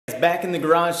back in the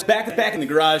garage, back in the garage, back in the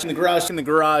garage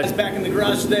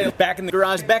today, back in the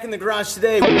garage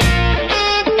today.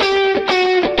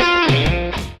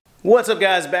 What's up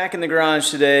guys, back in the garage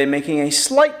today, making a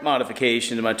slight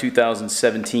modification to my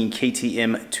 2017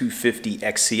 KTM 250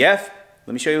 XCF.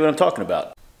 Let me show you what I'm talking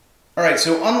about. Alright,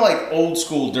 so unlike old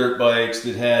school dirt bikes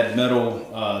that had metal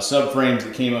subframes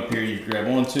that came up here you could grab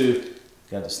onto,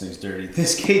 God, this thing's dirty.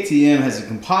 This KTM has a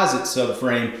composite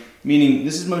subframe, meaning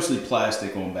this is mostly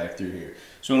plastic going back through here.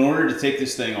 So in order to take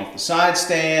this thing off the side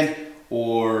stand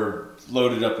or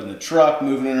load it up in the truck,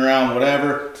 moving it around,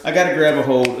 whatever, I gotta grab a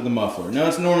hold of the muffler. Now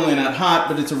it's normally not hot,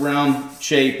 but it's a round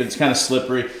shape, but it's kind of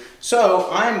slippery. So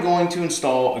I'm going to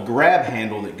install a grab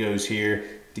handle that goes here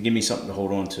to give me something to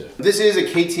hold on to. This is a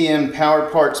KTM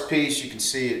Powerparts piece. You can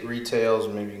see it retails,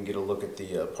 maybe you can get a look at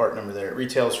the part number there. It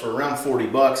retails for around 40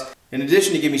 bucks. In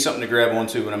addition to give me something to grab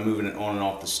onto when I'm moving it on and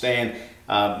off the stand,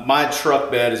 my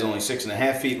truck bed is only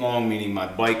 6.5 feet long, meaning my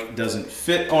bike doesn't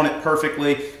fit on it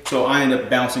perfectly. So I end up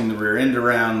bouncing the rear end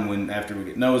around after we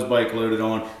get Noah's bike loaded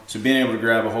on. So being able to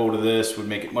grab a hold of this would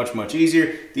make it much, much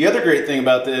easier. The other great thing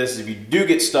about this is if you do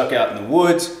get stuck out in the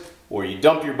woods, or you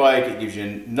dump your bike, it gives you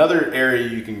another area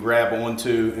you can grab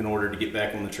onto in order to get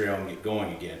back on the trail and get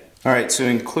going again. All right, so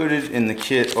included in the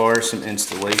kit are some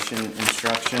installation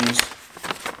instructions.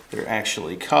 They're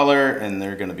actually color and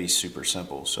they're gonna be super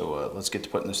simple. So let's get to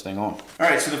putting this thing on. All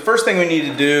right, so the first thing we need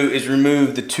to do is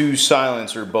remove the two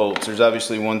silencer bolts. There's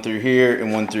obviously one through here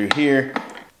and one through here.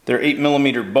 They're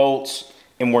 8mm bolts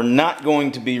and we're not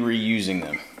going to be reusing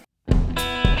them.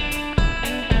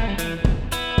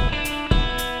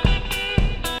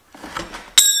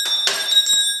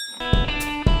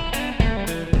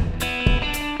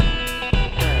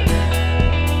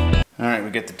 All right,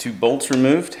 we got the two bolts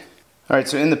removed. All right,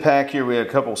 so in the pack here we have a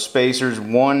couple spacers.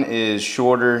 One is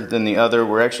shorter than the other.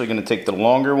 We're actually gonna take the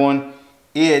longer one.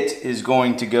 It is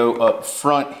going to go up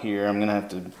front here. I'm gonna have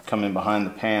to come in behind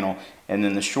the panel. And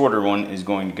then the shorter one is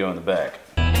going to go in the back.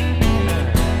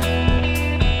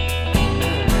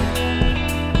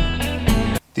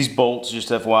 These bolts, just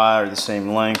FYI, are the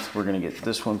same length. We're gonna get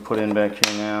this one put in back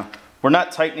here now. We're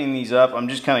not tightening these up. I'm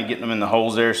just kind of getting them in the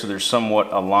holes there so they're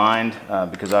somewhat aligned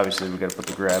because obviously we've got to put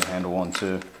the grab handle on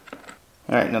too.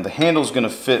 All right, now the handle's going to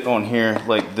fit on here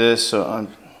like this, so I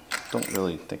don't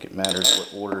really think it matters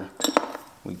what order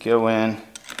we go in.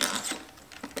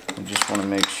 We just want to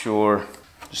make sure,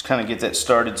 just kind of get that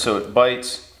started so it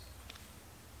bites.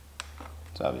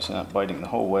 It's obviously not biting the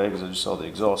whole way because I just saw the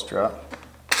exhaust drop.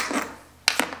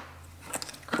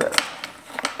 Crap.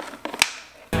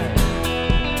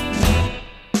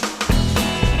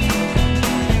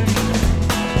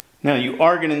 Now you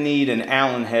are going to need an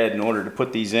Allen head in order to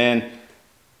put these in.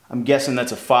 I'm guessing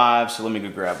that's a 5, so let me go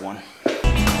grab one.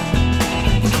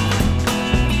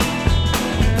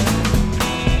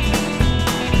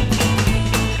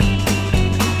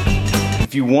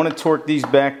 If you want to torque these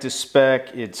back to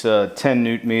spec, it's 10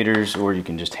 Newton meters, or you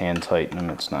can just hand tighten them.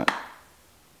 It's not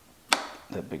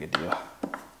that big a deal.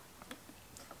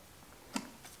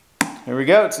 There we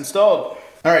go, it's installed.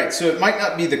 All right, so it might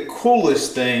not be the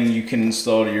coolest thing you can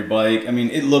install to your bike. I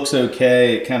mean, it looks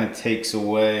okay. It kind of takes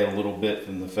away a little bit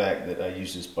from the fact that I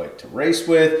use this bike to race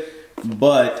with,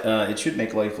 but it should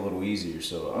make life a little easier.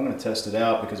 So I'm gonna test it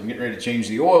out because I'm getting ready to change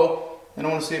the oil and I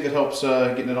wanna see if it helps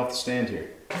getting it off the stand here.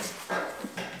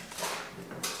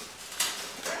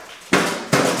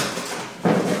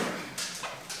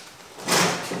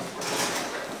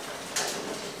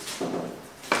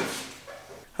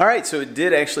 All right, so it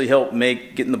did actually help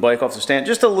make getting the bike off the stand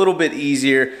just a little bit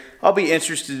easier. I'll be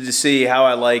interested to see how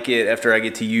I like it after I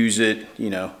get to use it, you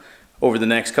know, over the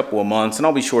next couple of months, and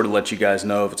I'll be sure to let you guys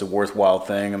know if it's a worthwhile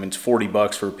thing. I mean, it's 40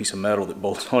 bucks for a piece of metal that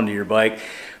bolts onto your bike,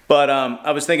 but I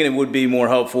was thinking it would be more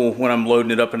helpful when I'm loading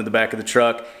it up into the back of the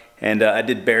truck, and I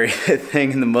did bury that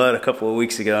thing in the mud a couple of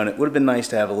weeks ago, and it would have been nice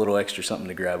to have a little extra something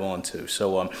to grab onto.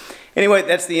 So anyway,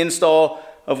 that's the install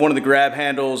of one of the grab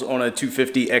handles on a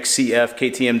 250 XCF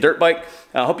KTM dirt bike.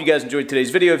 I hope you guys enjoyed today's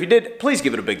video. If you did, please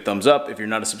give it a big thumbs up. If you're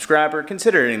not a subscriber,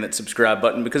 consider hitting that subscribe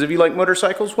button because if you like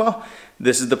motorcycles, well,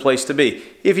 this is the place to be.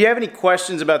 If you have any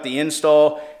questions about the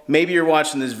install, maybe you're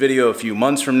watching this video a few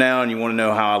months from now and you want to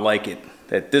know how I like it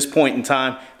at this point in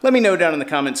time, let me know down in the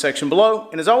comment section below.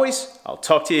 And as always, I'll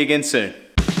talk to you again soon.